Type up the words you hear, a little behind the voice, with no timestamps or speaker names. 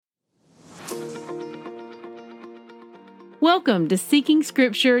Welcome to Seeking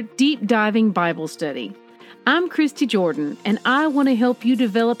Scripture Deep Diving Bible Study. I'm Christy Jordan, and I want to help you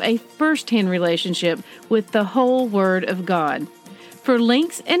develop a first-hand relationship with the whole Word of God. For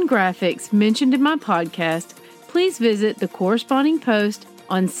links and graphics mentioned in my podcast, please visit the corresponding post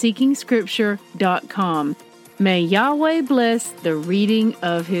on seekingscripture.com. May Yahweh bless the reading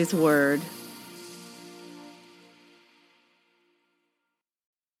of His Word.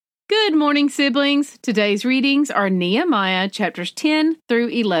 Good morning, siblings. Today's readings are Nehemiah chapters 10 through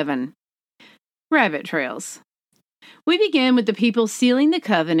 11. Rabbit trails. We began with the people sealing the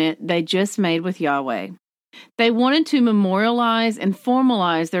covenant they just made with Yahweh. They wanted to memorialize and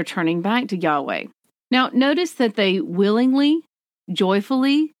formalize their turning back to Yahweh. Now, notice that they willingly,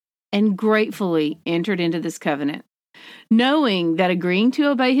 joyfully, and gratefully entered into this covenant, knowing that agreeing to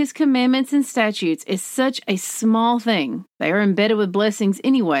obey His commandments and statutes is such a small thing. They are embedded with blessings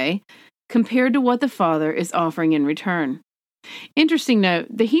anyway, compared to what the Father is offering in return. Interesting note,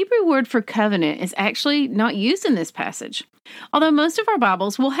 the Hebrew word for covenant is actually not used in this passage, although most of our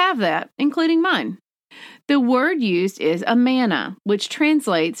Bibles will have that, including mine. The word used is amana, which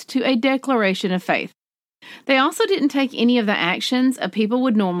translates to a declaration of faith. They also didn't take any of the actions a people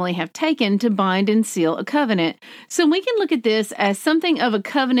would normally have taken to bind and seal a covenant, so we can look at this as something of a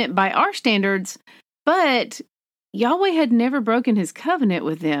covenant by our standards, but Yahweh had never broken His covenant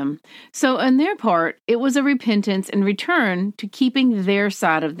with them, so on their part, it was a repentance and return to keeping their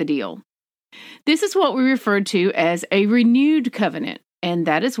side of the deal. This is what we refer to as a renewed covenant, and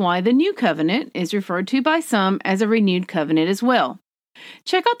that is why the new covenant is referred to by some as a renewed covenant as well.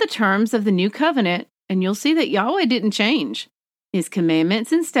 Check out the terms of the new covenant, and you'll see that Yahweh didn't change. His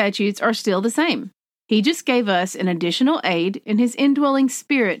commandments and statutes are still the same. He just gave us an additional aid in His indwelling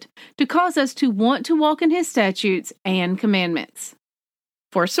Spirit to cause us to want to walk in His statutes and commandments.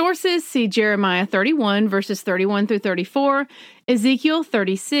 For sources, see Jeremiah 31, verses 31 through 34, Ezekiel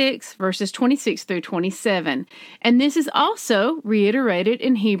 36, verses 26 through 27, and this is also reiterated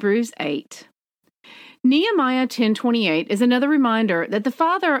in Hebrews 8. Nehemiah 10:28 is another reminder that the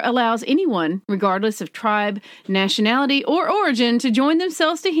Father allows anyone, regardless of tribe, nationality, or origin, to join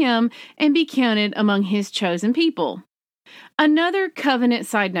themselves to Him and be counted among His chosen people. Another covenant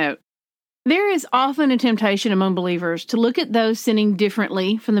side note. There is often a temptation among believers to look at those sinning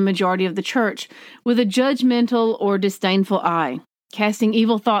differently from the majority of the church with a judgmental or disdainful eye, casting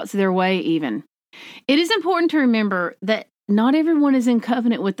evil thoughts their way even. It is important to remember that not everyone is in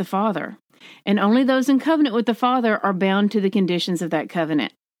covenant with the Father, and only those in covenant with the Father are bound to the conditions of that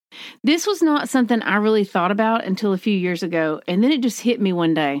covenant. This was not something I really thought about until a few years ago, and then it just hit me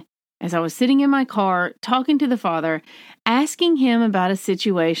one day as I was sitting in my car talking to the Father, asking Him about a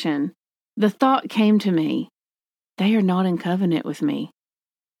situation. The thought came to me, they are not in covenant with me.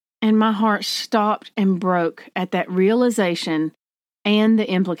 And my heart stopped and broke at that realization and the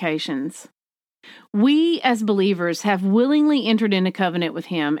implications. We, as believers, have willingly entered into covenant with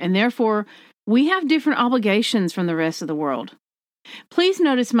Him, and therefore, we have different obligations from the rest of the world. Please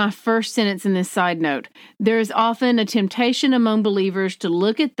notice my first sentence in this side note. There is often a temptation among believers to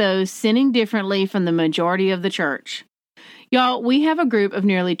look at those sinning differently from the majority of the church. Y'all, we have a group of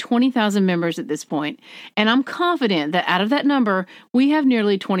nearly 20,000 members at this point, and I'm confident that out of that number, we have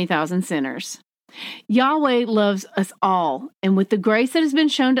nearly 20,000 sinners. Yahweh loves us all, and with the grace that has been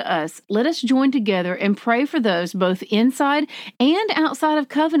shown to us, let us join together and pray for those both inside and outside of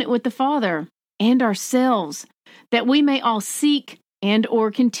covenant with the Father and ourselves, that we may all seek and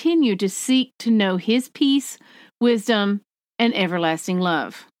or continue to seek to know His peace, wisdom, and everlasting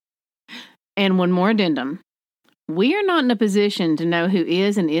love. And one more addendum. We are not in a position to know who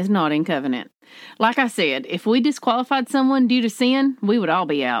is and is not in covenant. Like I said, if we disqualified someone due to sin, we would all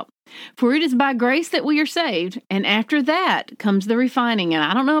be out. For it is by grace that we are saved, and after that comes the refining. And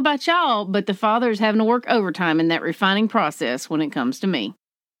I don't know about y'all, but the Father is having to work overtime in that refining process when it comes to me.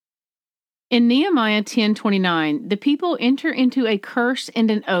 In Nehemiah 10:29, the people enter into a curse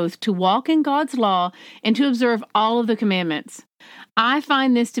and an oath to walk in God's law and to observe all of the commandments. I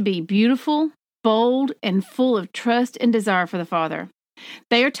find this to be beautiful, bold, and full of trust and desire for the Father.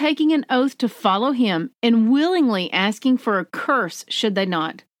 They are taking an oath to follow Him and willingly asking for a curse should they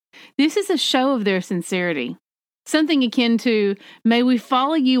not. This is a show of their sincerity. Something akin to, may we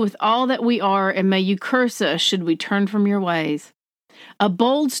follow you with all that we are, and may you curse us should we turn from your ways. A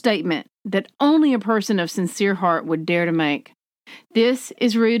bold statement that only a person of sincere heart would dare to make. This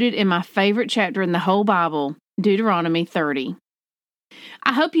is rooted in my favorite chapter in the whole Bible, Deuteronomy 30.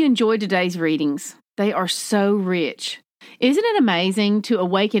 I hope you enjoyed today's readings. They are so rich. Isn't it amazing to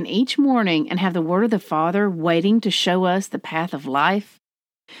awaken each morning and have the Word of the Father waiting to show us the path of life?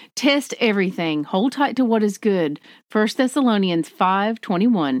 Test everything. Hold tight to what is good. 1 Thessalonians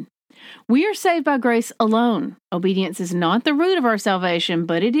 5:21. We are saved by grace alone. Obedience is not the root of our salvation,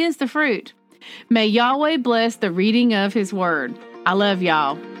 but it is the fruit. May Yahweh bless the reading of His word. I love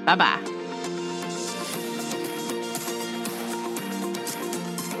y'all. Bye-bye.